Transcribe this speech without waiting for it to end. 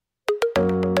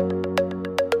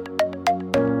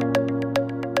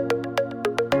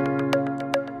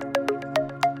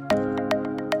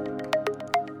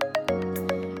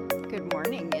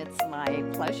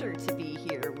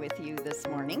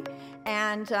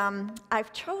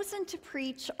I've chosen to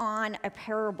preach on a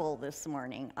parable this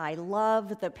morning. I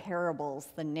love the parables,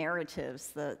 the narratives,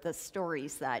 the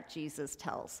stories that Jesus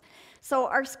tells. So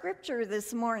our scripture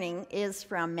this morning is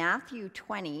from Matthew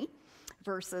 20,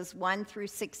 verses 1 through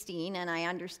 16, and I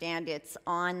understand it's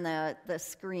on the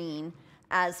screen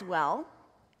as well.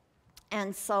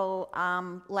 And so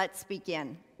let's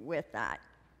begin with that.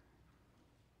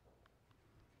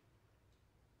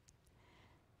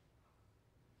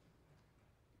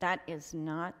 That is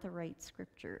not the right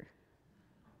scripture.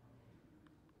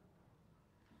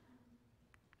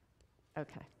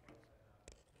 Okay.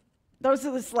 Those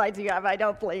are the slides you have. I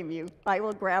don't blame you. I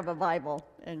will grab a Bible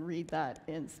and read that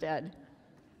instead.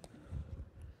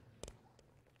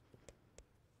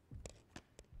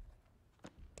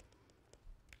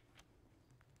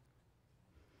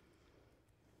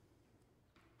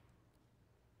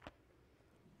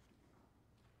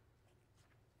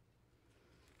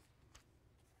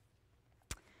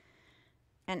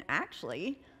 And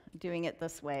actually, doing it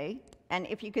this way, and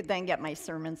if you could then get my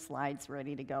sermon slides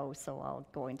ready to go, so I'll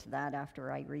go into that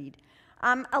after I read,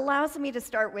 allows me to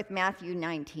start with Matthew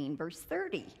 19, verse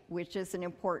 30, which is an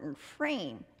important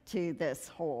frame to this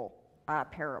whole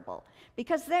parable.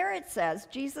 Because there it says,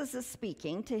 Jesus is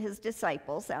speaking to his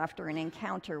disciples after an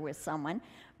encounter with someone.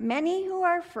 Many who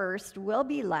are first will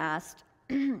be last,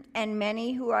 and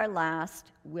many who are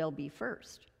last will be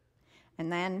first.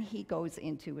 And then he goes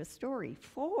into a story.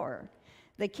 For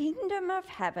the kingdom of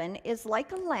heaven is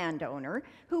like a landowner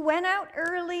who went out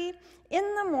early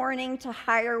in the morning to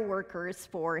hire workers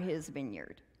for his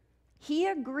vineyard. He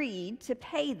agreed to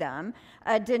pay them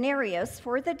a denarius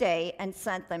for the day and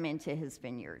sent them into his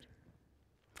vineyard.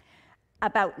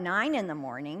 About 9 in the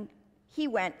morning, he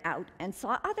went out and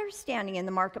saw others standing in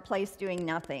the marketplace doing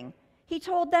nothing. He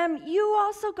told them, "You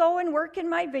also go and work in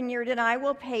my vineyard, and I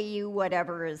will pay you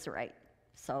whatever is right."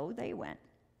 So they went.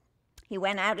 He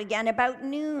went out again about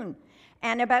noon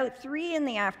and about 3 in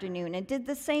the afternoon and did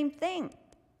the same thing.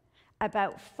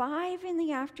 About 5 in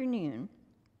the afternoon,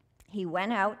 he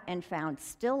went out and found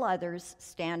still others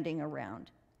standing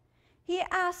around. He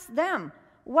asked them,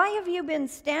 "Why have you been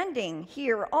standing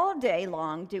here all day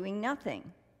long doing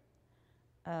nothing?"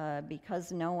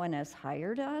 Because no one has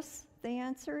hired us," they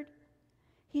answered.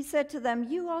 He said to them,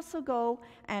 "You also go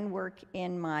and work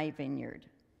in my vineyard."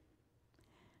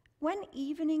 When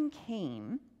evening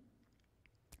came,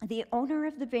 the owner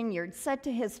of the vineyard said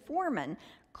to his foreman,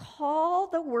 "Call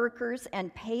the workers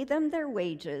and pay them their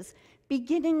wages,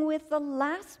 beginning with the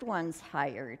last ones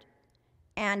hired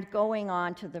and going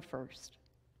on to the first."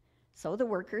 So the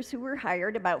workers who were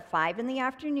hired about 5 in the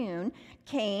afternoon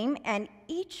came, and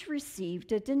each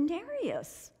received a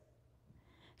denarius.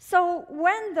 So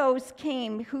when those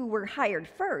came who were hired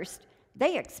first,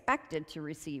 they expected to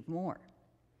receive more.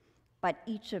 But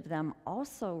each of them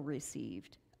also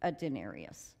received a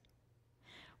denarius.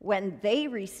 When they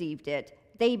received it,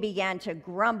 they began to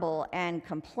grumble and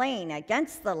complain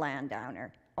against the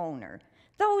landowner.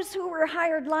 "Those who were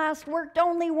hired last worked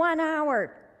only 1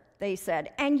 hour," they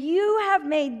said, "and you have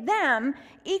made them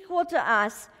equal to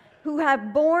us who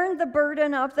have borne the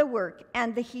burden of the work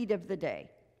and the heat of the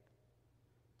day."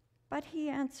 But he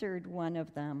answered one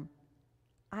of them,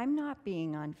 "I'm not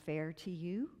being unfair to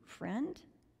you, friend.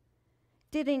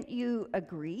 Didn't you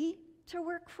agree to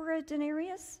work for a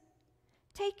denarius?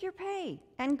 Take your pay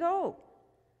and go.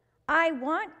 I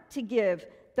want to give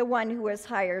the one who was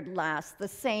hired last the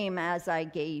same as I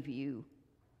gave you.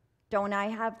 Don't I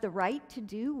have the right to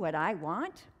do what I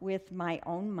want with my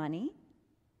own money?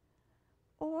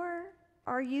 Or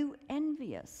are you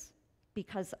envious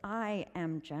because I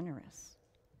am generous?"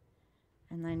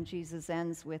 And then Jesus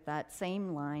ends with that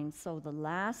same line, "So the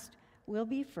last will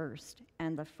be first,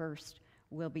 and the first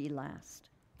will be last."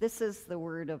 This is the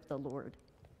word of the Lord.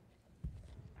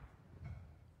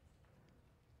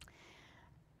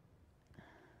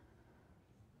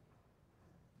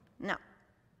 Now,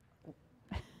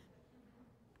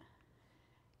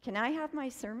 can I have my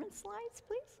sermon slides,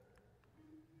 please?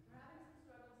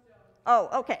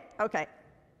 Oh, okay.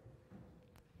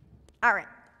 All right.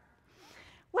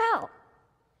 Well,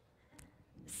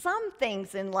 some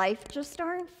things in life just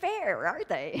aren't fair, are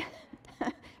they?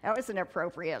 That was an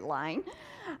appropriate line.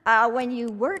 When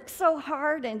you work so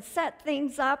hard and set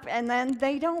things up and then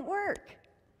they don't work.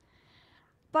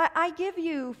 But I give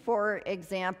you, for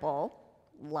example,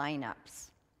 lineups.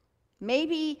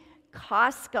 Maybe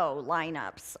Costco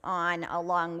lineups on a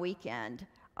long weekend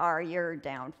are your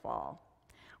downfall.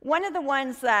 One of the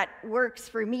ones that works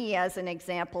for me as an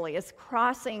example is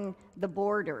crossing the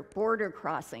border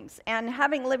crossings. And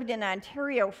having lived in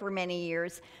Ontario for many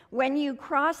years, when you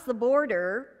cross the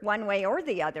border one way or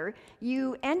the other,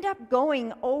 you end up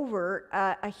going over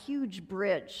a huge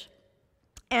bridge.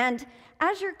 And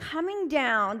as you're coming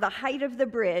down the height of the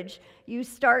bridge, you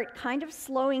start kind of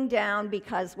slowing down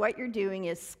because what you're doing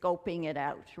is scoping it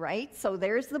out, right? So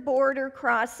there's the border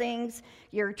crossings.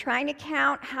 You're trying to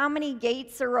count how many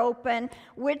gates are open,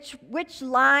 which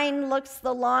line looks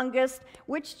the longest,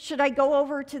 which should I go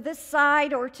over to this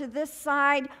side or to this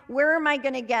side? Where am I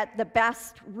going to get the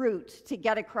best route to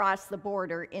get across the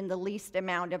border in the least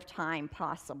amount of time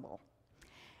possible?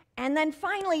 And then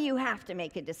finally, you have to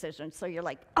make a decision. So you're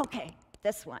like, okay,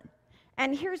 this one.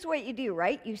 And here's what you do,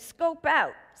 right? You scope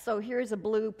out. So here's a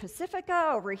blue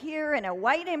Pacifica over here and a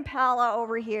white Impala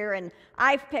over here, and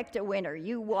I've picked a winner.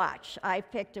 You watch,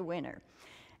 I've picked a winner.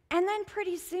 And then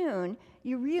pretty soon,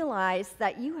 you realize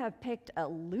that you have picked a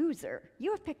loser.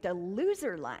 You have picked a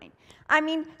loser line. I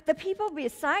mean, the people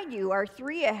beside you are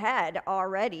 3 ahead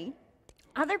already.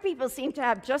 Other people seem to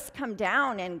have just come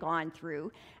down and gone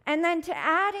through. And then to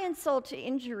add insult to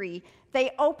injury,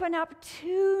 they open up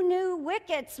 2 new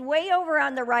wickets way over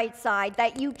on the right side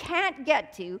that you can't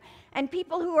get to. And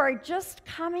people who are just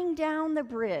coming down the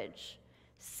bridge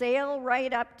sail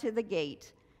right up to the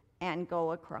gate and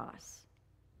go across.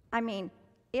 I mean,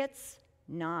 it's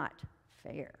not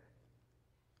fair.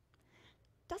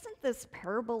 Doesn't this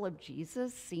parable of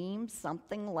Jesus seem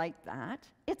something like that?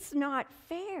 It's not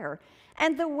fair.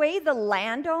 And the way the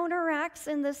landowner acts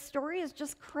in this story is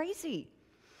just crazy.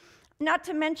 Not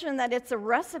to mention that it's a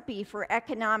recipe for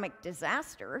economic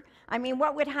disaster. I mean,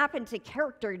 what would happen to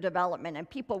character development and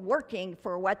people working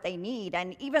for what they need,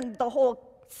 and even the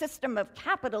whole system of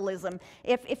capitalism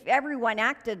if everyone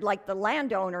acted like the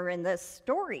landowner in this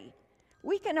story?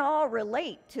 We can all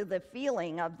relate to the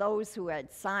feeling of those who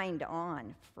had signed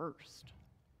on first.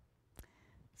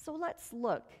 So let's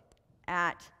look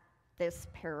at this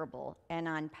parable and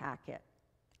unpack it.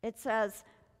 It says,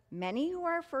 many who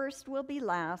are first will be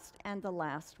last, and the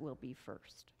last will be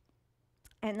first.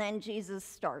 And then Jesus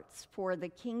starts, for the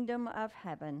kingdom of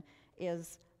heaven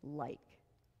is like.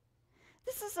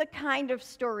 This is a kind of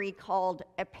story called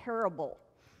a parable.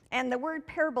 And the word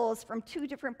parable is from 2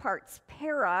 different parts.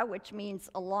 Para, which means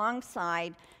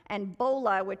alongside, and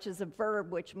bola, which is a verb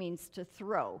which means to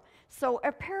throw. So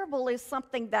a parable is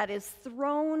something that is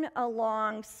thrown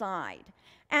alongside.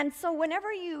 And so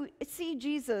whenever you see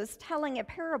Jesus telling a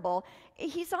parable,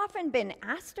 he's often been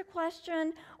asked a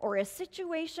question or a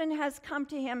situation has come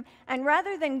to him, and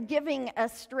rather than giving a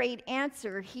straight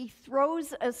answer, he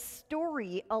throws a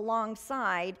story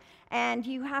alongside, and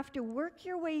you have to work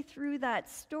your way through that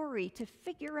story to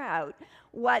figure out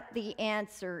what the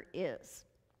answer is.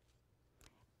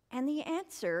 And the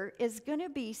answer is going to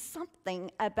be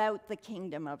something about the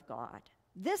kingdom of God.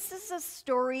 This is a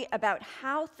story about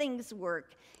how things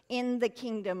work in the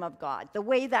kingdom of God, the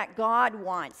way that God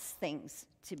wants things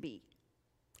to be.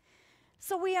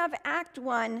 So we have Act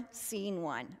 1, Scene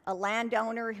 1, a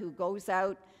landowner who goes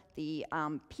out. The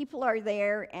people are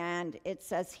there, and it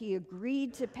says he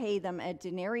agreed to pay them a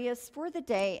denarius for the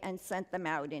day and sent them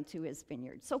out into his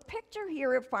vineyard. So picture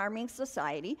here a farming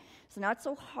society. It's not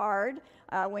so hard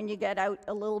when you get out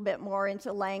a little bit more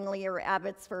into Langley or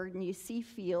Abbotsford and you see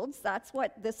fields. That's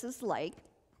what this is like.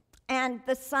 And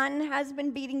the sun has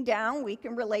been beating down. We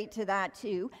can relate to that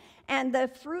too. And the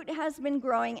fruit has been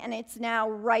growing, and it's now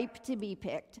ripe to be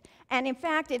picked. And in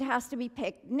fact, it has to be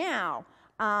picked now.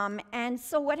 And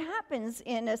so what happens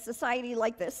in a society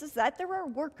like this is that there are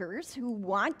workers who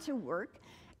want to work,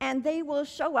 and they will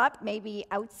show up maybe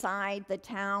outside the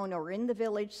town or in the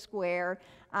village square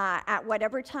at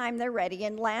whatever time they're ready,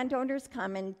 and landowners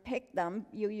come and pick them.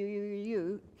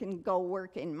 You can go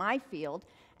work in my field.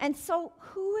 And so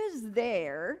who is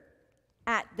there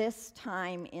at this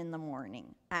time in the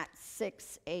morning at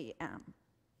 6 a.m.?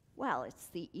 Well, it's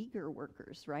the eager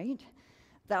workers, right?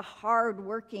 The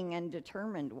hard-working and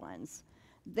determined ones.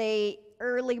 The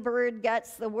early bird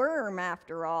gets the worm,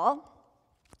 after all.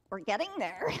 We're getting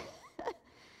there.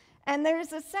 And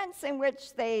there's a sense in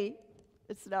which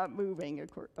it's not moving.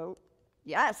 Oh,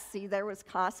 yes, see, there was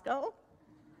Costco.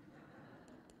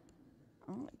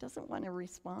 Oh, it doesn't want to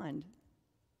respond.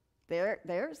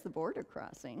 There's the border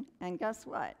crossing. And guess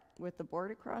what? With the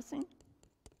border crossing,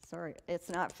 sorry, it's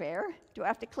not fair. Do I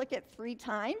have to click it 3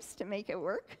 times to make it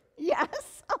work?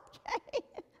 Yes, okay.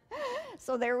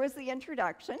 So there was the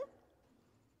introduction.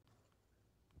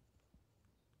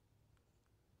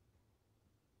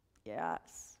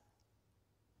 Yes.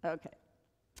 Okay.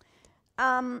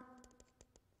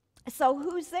 So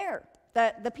who's there?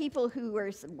 The people who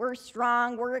we're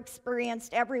strong, we're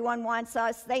experienced, everyone wants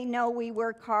us, they know we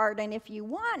work hard, and if you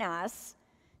want us,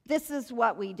 this is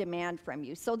what we demand from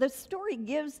you. So the story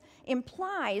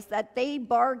implies that they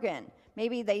bargain.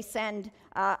 Maybe they send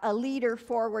a leader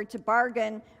forward to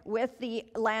bargain with the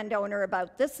landowner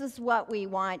about this is what we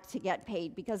want to get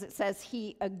paid, because it says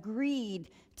he agreed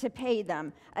to pay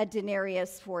them a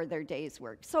denarius for their day's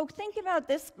work. So think about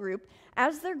this group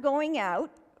as they're going out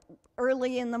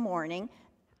early in the morning.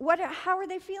 How are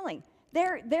they feeling?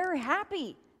 They're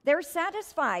happy. They're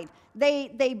satisfied.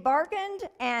 They bargained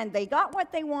and they got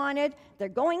what they wanted. They're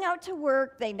going out to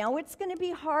work. They know it's going to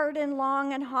be hard and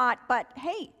long and hot, but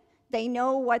hey, they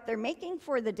know what they're making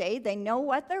for the day. They know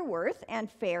what they're worth, and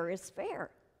fair is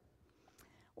fair.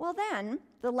 Well, then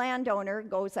the landowner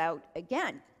goes out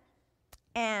again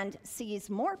and sees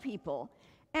more people.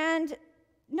 And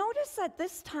notice that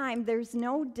this time there's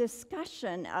no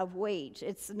discussion of wage.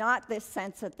 It's not this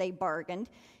sense that they bargained.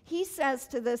 He says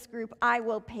to this group, I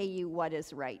will pay you what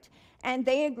is right. And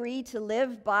they agree to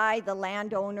live by the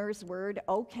landowner's word.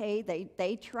 Okay,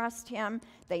 they trust him.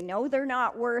 They know they're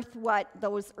not worth what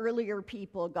those earlier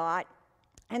people got.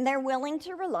 And they're willing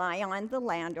to rely on the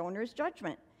landowner's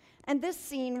judgment. And this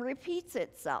scene repeats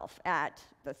itself at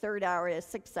the 3rd hour, the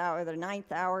 6th hour, the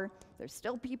 9th hour. There's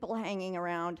still people hanging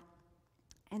around.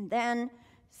 And then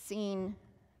scene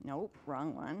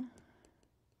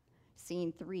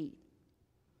 3.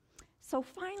 So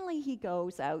finally he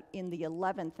goes out in the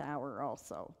 11th hour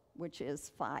also, which is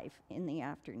 5 in the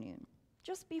afternoon,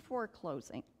 just before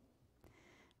closing.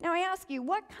 Now I ask you,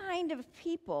 what kind of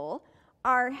people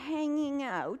are hanging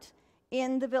out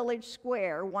in the village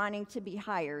square wanting to be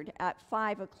hired at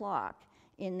 5 o'clock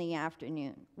in the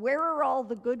afternoon? Where are all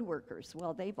the good workers?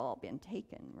 Well, they've all been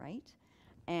taken, right?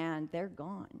 And they're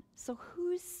gone. So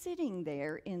who's sitting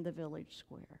there in the village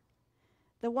square?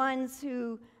 The ones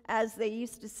who, as they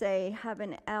used to say, have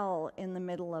an L in the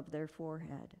middle of their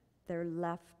forehead. They're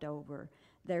leftover.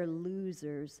 They're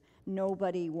losers.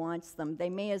 Nobody wants them.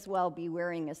 They may as well be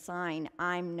wearing a sign,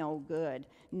 I'm no good.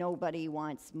 Nobody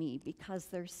wants me, because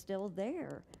they're still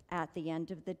there at the end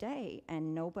of the day,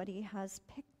 and nobody has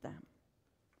picked them.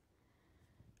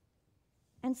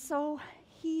 And so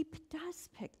he does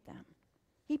pick them.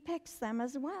 He picks them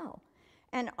as well.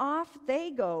 And off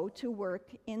they go to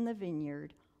work in the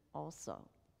vineyard also.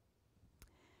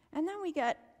 And then we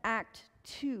get Act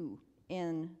 2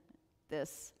 in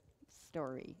this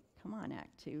story. Come on,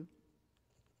 Act 2.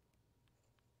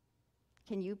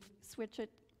 Can you switch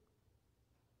it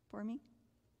for me?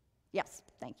 Yes,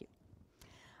 thank you.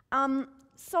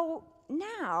 So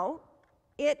now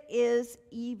it is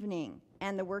evening.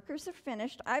 And the workers are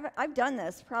finished. I've done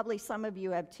this, probably some of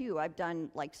you have too. I've done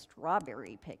like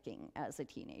strawberry picking as a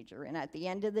teenager. And at the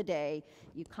end of the day,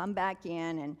 you come back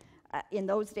in, and in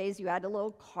those days you had a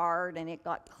little card and it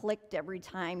got clicked every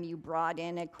time you brought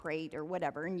in a crate or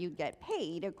whatever, and you'd get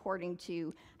paid according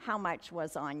to how much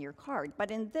was on your card.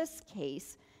 But in this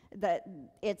case,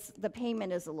 the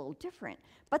payment is a little different.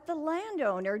 But the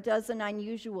landowner does an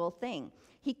unusual thing.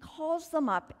 He calls them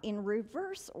up in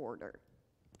reverse order.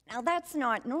 Now, that's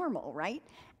not normal, right?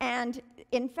 And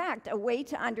in fact, a way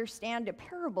to understand a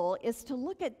parable is to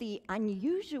look at the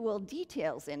unusual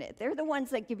details in it. They're the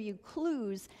ones that give you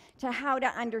clues to how to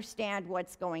understand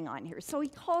what's going on here. So he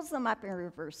calls them up in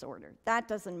reverse order. That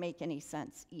doesn't make any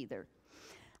sense either.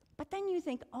 But then you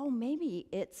think, oh, maybe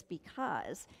it's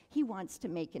because he wants to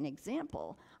make an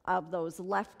example of those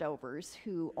leftovers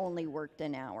who only worked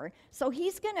an hour. So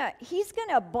he's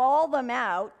gonna ball them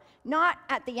out, not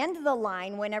at the end of the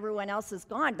line when everyone else is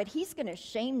gone, but he's gonna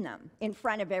shame them in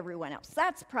front of everyone else.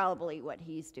 That's probably what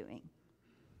he's doing.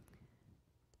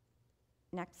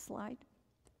 Next slide.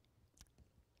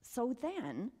 So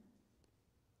then,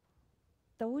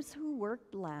 those who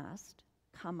worked last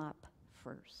come up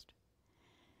first.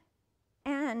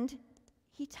 And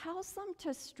he tells them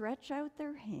to stretch out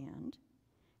their hand,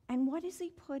 and what does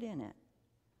he put in it?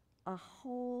 A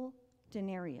whole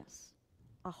denarius,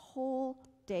 a whole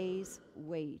day's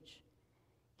wage.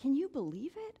 Can you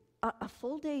believe it? A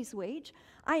full day's wage?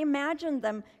 I imagine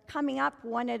them coming up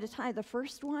one at a time. The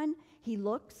first one, he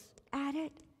looks at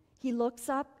it. He looks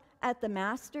up at the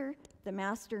master. The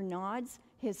master nods.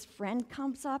 His friend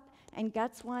comes up and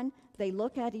gets one. They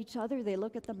look at each other. They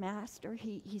look at the master.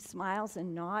 He smiles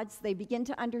and nods. They begin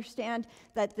to understand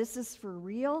that this is for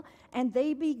real, and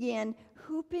they begin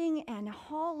hooping and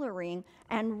hollering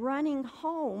and running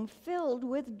home filled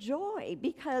with joy,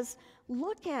 because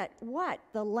look at what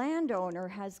the landowner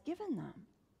has given them.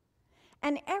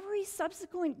 And every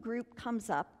subsequent group comes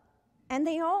up and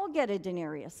they all get a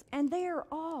denarius, and they are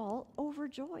all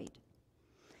overjoyed.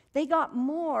 They got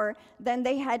more than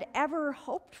they had ever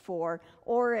hoped for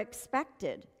or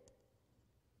expected.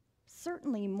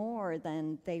 Certainly more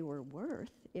than they were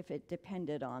worth if it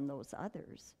depended on those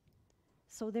others.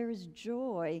 So there's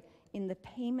joy in the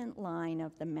payment line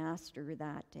of the master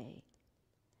that day.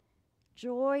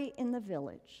 Joy in the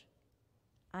village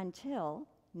until,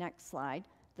 next slide,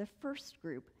 the first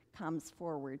group comes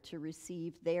forward to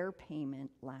receive their payment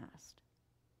last.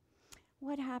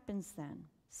 What happens then?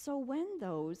 So when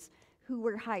those who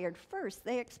were hired first,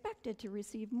 they expected to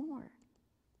receive more.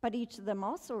 But each of them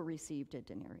also received a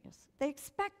denarius. They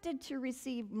expected to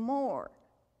receive more.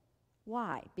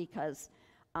 Why? Because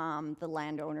the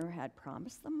landowner had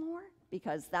promised them more?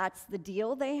 Because that's the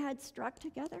deal they had struck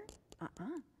together?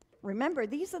 Remember,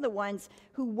 these are the ones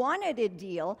who wanted a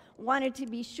deal, wanted to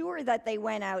be sure that they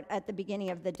went out at the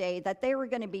beginning of the day, that they were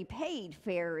going to be paid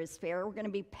fair is fair, we're going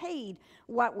to be paid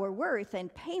what we're worth,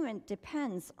 and payment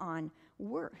depends on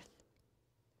worth.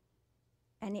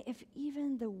 And if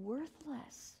even the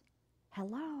worthless,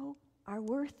 are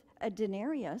worth a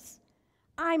denarius,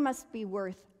 I must be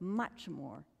worth much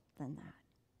more than that.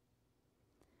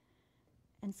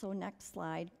 And so next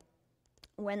slide.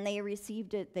 When they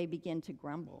received it, they begin to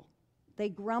grumble. They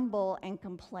grumble and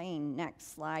complain.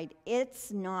 Next slide.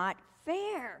 It's not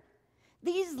fair.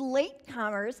 These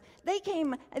latecomers, they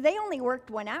only worked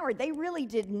 1 hour. They really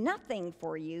did nothing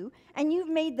for you, and you've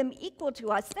made them equal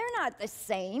to us. They're not the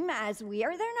same as we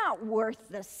are. They're not worth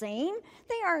the same.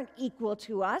 They aren't equal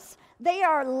to us. They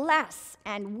are less,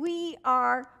 and we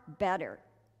are better.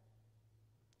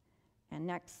 And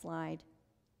next slide.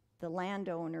 The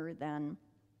landowner then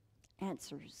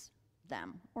answers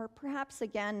them. Or perhaps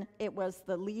again, it was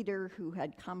the leader who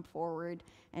had come forward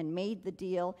and made the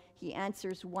deal. He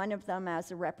answers one of them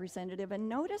as a representative, and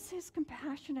notice his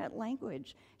compassionate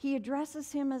language. He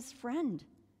addresses him as friend.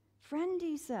 Friend,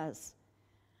 he says,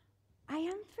 I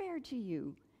am fair to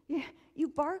you. You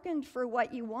bargained for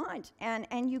what you want,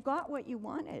 and you got what you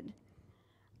wanted.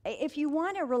 If you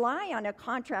want to rely on a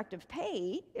contract of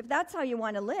pay, if that's how you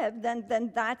want to live,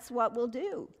 then that's what we'll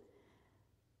do.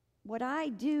 What I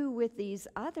do with these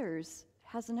others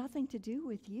has nothing to do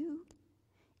with you.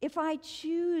 If I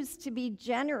choose to be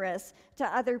generous to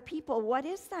other people, what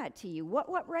is that to you?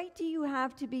 What right do you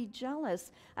have to be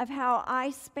jealous of how I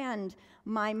spend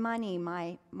my money,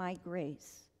 my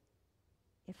grace?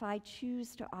 If I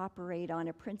choose to operate on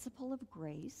a principle of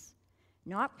grace,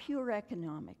 not pure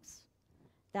economics,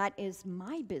 that is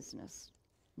my business,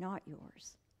 not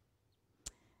yours.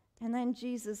 And then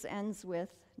Jesus ends with,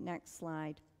 next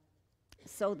slide,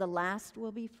 so the last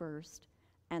will be first,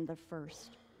 and the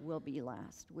first will be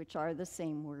last, which are the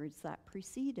same words that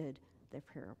preceded the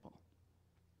parable.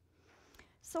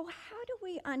 So how do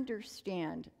we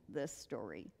understand this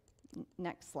story?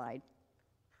 Next slide.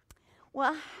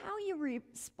 Well, how you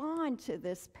respond to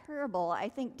this parable, I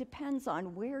think, depends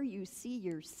on where you see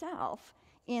yourself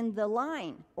in the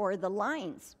line or the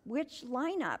lines. Which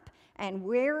lineup? And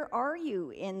where are you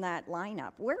in that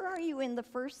lineup? Where are you in the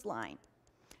first line?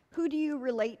 Who do you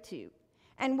relate to?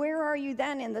 And where are you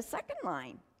then in the second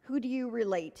line? Who do you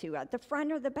relate to, at the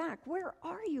front or the back? Where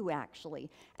are you actually?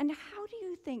 And how do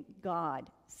you think God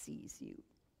sees you?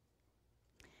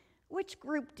 Which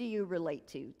group do you relate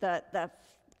to? The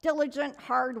diligent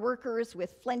hard workers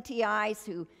with flinty eyes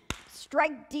who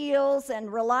strike deals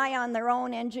and rely on their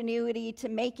own ingenuity to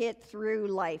make it through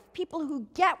life. People who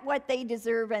get what they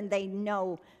deserve and they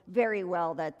know very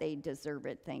well that they deserve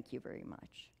it. Thank you very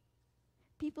much.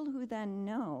 People who then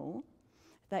know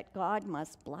that God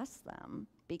must bless them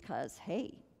because,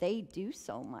 hey, they do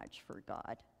so much for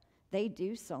God. They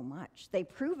do so much. They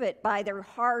prove it by their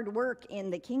hard work in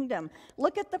the kingdom.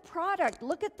 Look at the product.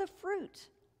 Look at the fruit.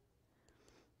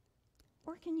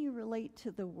 Or can you relate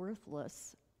to the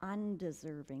worthless,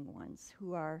 undeserving ones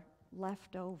who are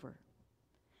left over,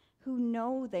 who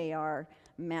know they are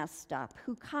messed up,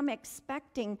 who come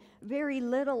expecting very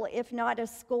little, if not a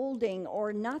scolding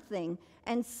or nothing,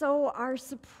 and so are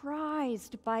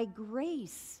surprised by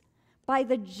grace, by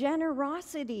the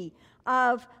generosity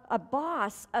of a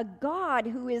boss, a God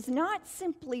who is not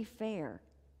simply fair,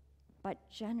 but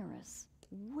generous,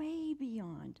 way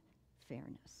beyond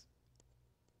fairness.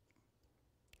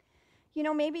 You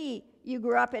know, maybe you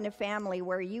grew up in a family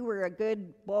where you were a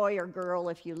good boy or girl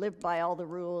if you lived by all the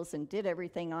rules and did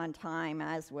everything on time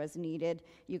as was needed.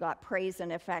 You got praise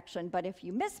and affection, but if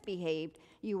you misbehaved,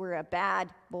 you were a bad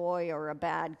boy or a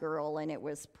bad girl, and it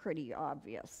was pretty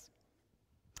obvious.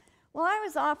 Well, I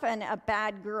was often a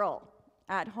bad girl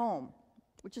at home,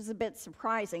 which is a bit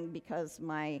surprising because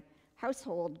my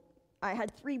household I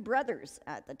had 3 brothers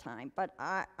at the time, but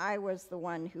I was the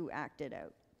one who acted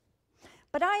out.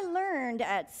 But I learned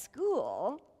at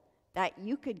school that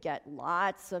you could get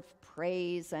lots of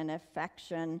praise and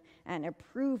affection and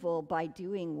approval by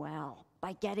doing well,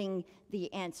 by getting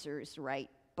the answers right,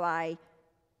 by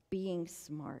being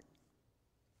smart.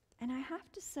 And I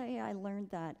have to say, I learned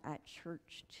that at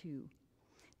church too.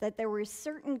 That there were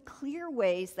certain clear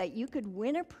ways that you could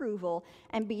win approval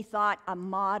and be thought a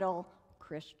model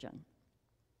Christian.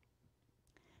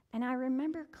 And I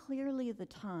remember clearly the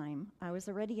time, I was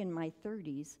already in my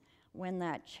 30s, when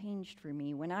that changed for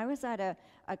me. When I was at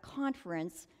a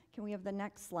conference, can we have the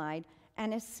next slide?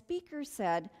 And a speaker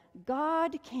said,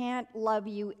 God can't love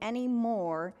you any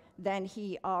more than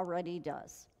he already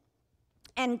does.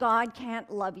 And God can't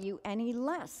love you any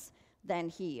less than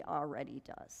he already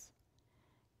does.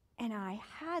 And I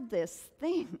had this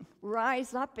thing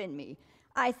rise up in me.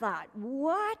 I thought,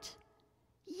 what?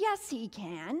 Yes, he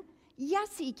can.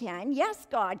 Yes, he can. Yes,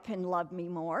 God can love me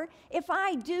more. If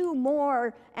I do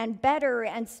more and better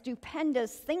and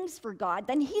stupendous things for God,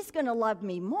 then he's going to love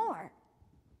me more.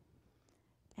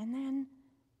 And then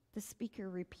the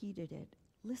speaker repeated it.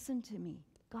 Listen to me.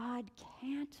 God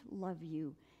can't love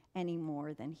you any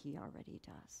more than he already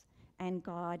does. And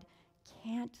God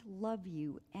can't love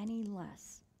you any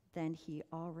less than he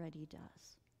already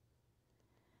does.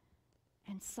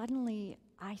 And suddenly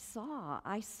I saw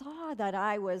that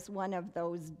I was one of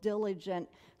those diligent,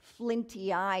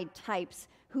 flinty-eyed types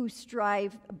who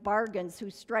strike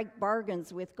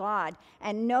bargains with God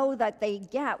and know that they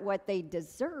get what they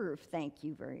deserve, thank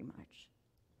you very much.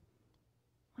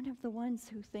 One of the ones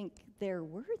who think they're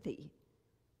worthy,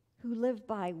 who live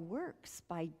by works,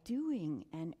 by doing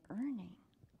and earning.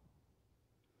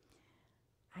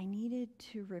 I needed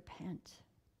to repent.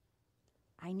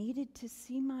 I needed to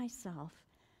see myself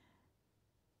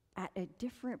at a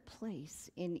different place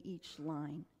in each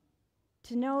line,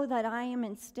 to know that I am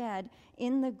instead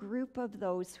in the group of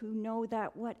those who know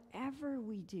that whatever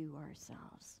we do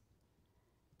ourselves,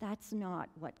 that's not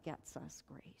what gets us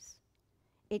grace.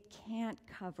 It can't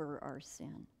cover our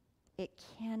sin. It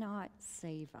cannot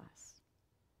save us.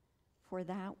 For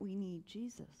that we need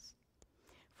Jesus.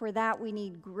 For that we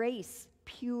need grace,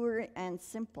 pure and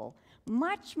simple,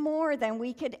 much more than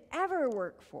we could ever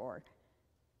work for,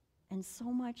 and so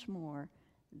much more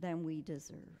than we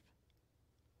deserve.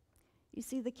 You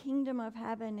see, the kingdom of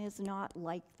heaven is not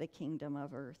like the kingdom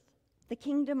of earth. The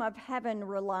kingdom of heaven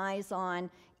relies on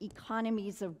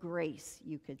economies of grace,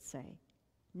 you could say,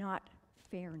 not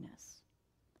fairness.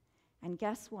 And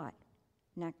guess what?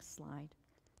 Next slide.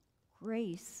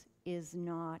 Grace is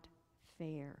not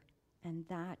fair, and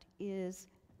that is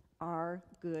our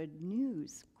good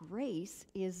news. Grace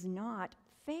is not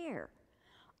fair.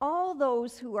 All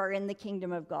those who are in the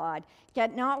kingdom of God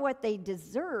get not what they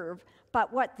deserve,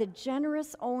 but what the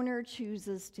generous owner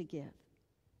chooses to give.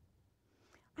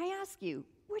 I ask you,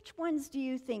 which ones do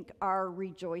you think are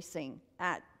rejoicing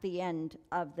at the end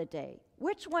of the day?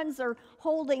 Which ones are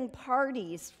holding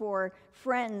parties for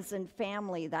friends and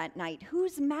family that night?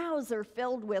 Whose mouths are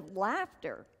filled with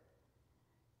laughter?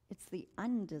 It's the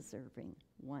undeserving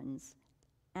ones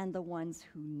and the ones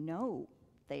who know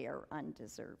they are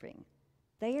undeserving.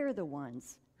 They are the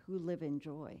ones who live in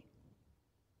joy.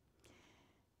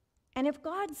 And if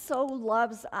God so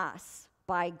loves us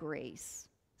by grace,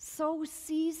 so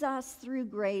sees us through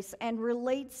grace and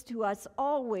relates to us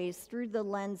always through the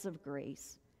lens of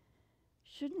grace,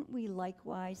 shouldn't we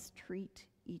likewise treat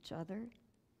each other,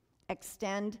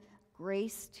 extend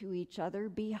grace to each other,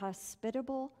 be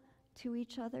hospitable to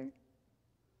each other?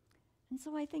 And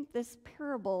so I think this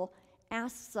parable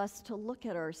asks us to look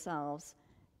at ourselves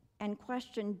and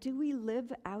question, do we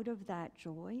live out of that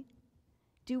joy?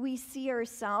 Do we see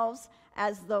ourselves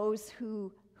as those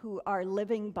who are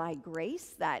living by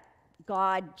grace that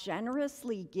God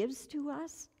generously gives to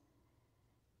us?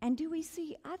 And do we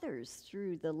see others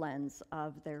through the lens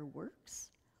of their works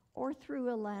or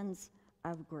through a lens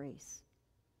of grace?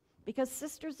 Because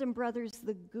sisters and brothers,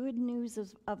 the good news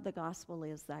of the gospel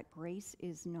is that grace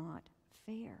is not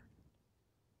fair.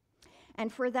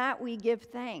 And for that we give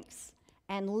thanks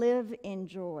and live in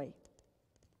joy.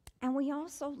 And we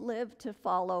also live to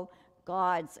follow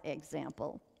God's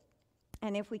example.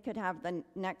 And if we could have the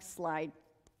next slide,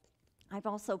 I've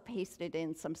also pasted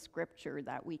in some scripture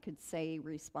that we could say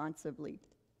responsibly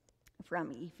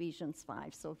from Ephesians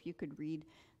 5. So if you could read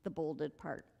the bolded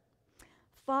part.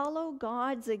 Follow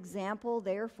God's example,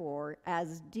 therefore,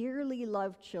 as dearly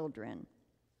loved children.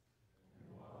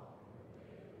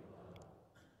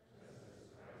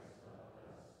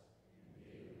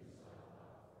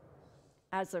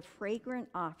 As a fragrant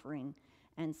offering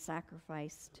and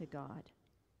sacrifice to God.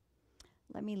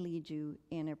 Let me lead you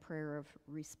in a prayer of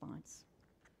response.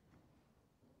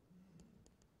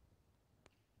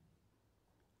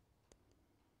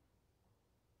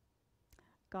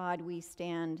 God, we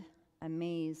stand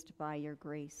amazed by your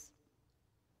grace.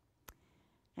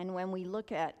 And when we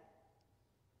look at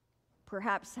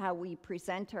perhaps how we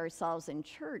present ourselves in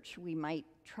church, we might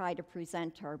try to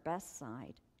present our best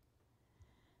side.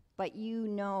 But you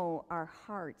know our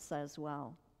hearts as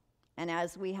well. And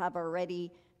as we have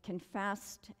already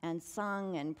confessed and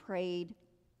sung and prayed,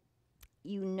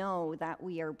 you know that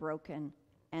we are broken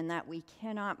and that we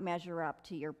cannot measure up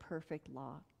to your perfect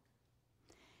law.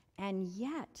 And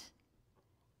yet,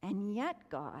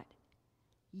 God,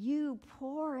 you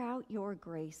pour out your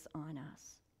grace on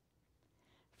us.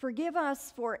 Forgive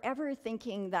us for ever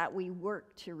thinking that we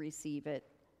work to receive it,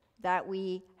 that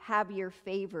we have your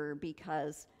favor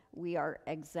because we are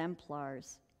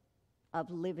exemplars of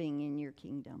living in your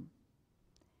kingdom.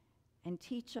 And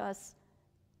teach us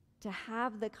to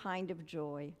have the kind of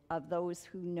joy of those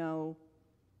who know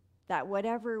that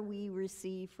whatever we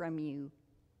receive from you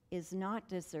is not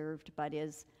deserved, but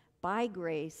is by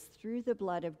grace through the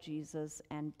blood of Jesus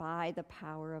and by the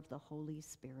power of the Holy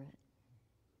Spirit.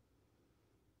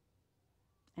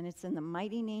 And it's in the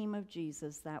mighty name of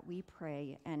Jesus that we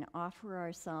pray and offer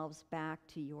ourselves back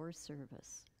to your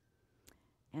service.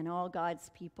 And all God's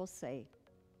people say,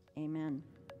 amen.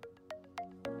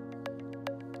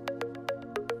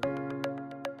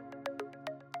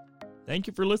 Thank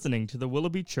you for listening to the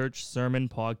Willoughby Church Sermon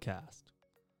Podcast.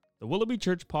 The Willoughby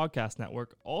Church Podcast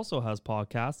Network also has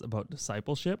podcasts about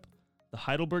discipleship, the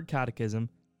Heidelberg Catechism,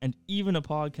 and even a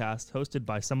podcast hosted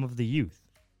by some of the youth.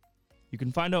 You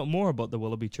can find out more about the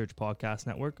Willoughby Church Podcast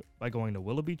Network by going to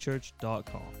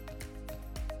willoughbychurch.com.